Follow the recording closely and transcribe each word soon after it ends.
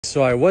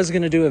So I was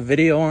going to do a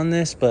video on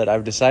this, but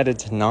I've decided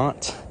to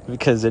not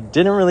because it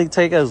didn't really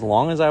take as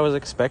long as I was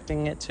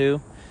expecting it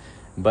to.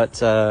 But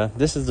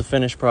this is the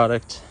finished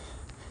product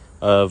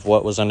of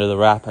what was under the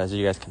wrap. As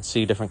you guys can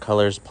see, different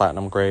colors: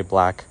 platinum gray,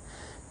 black,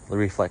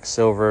 reflex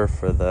silver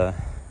for the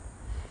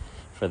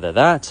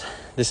that.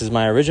 This is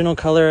my original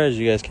color. As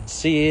you guys can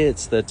see,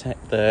 it's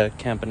the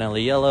Campanella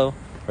yellow,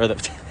 or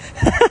the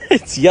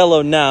it's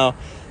yellow now,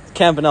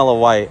 Campanella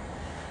white.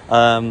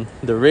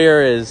 The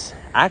rear is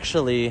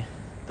actually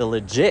the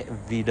legit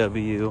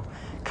VW,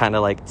 kind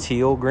of like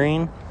teal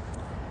green.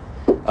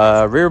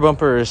 Rear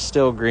bumper is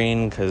still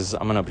green because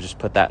I'm gonna just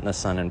put that in the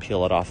sun and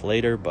peel it off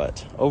later.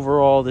 But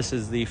overall, this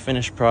is the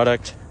finished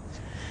product.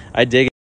 I dig it.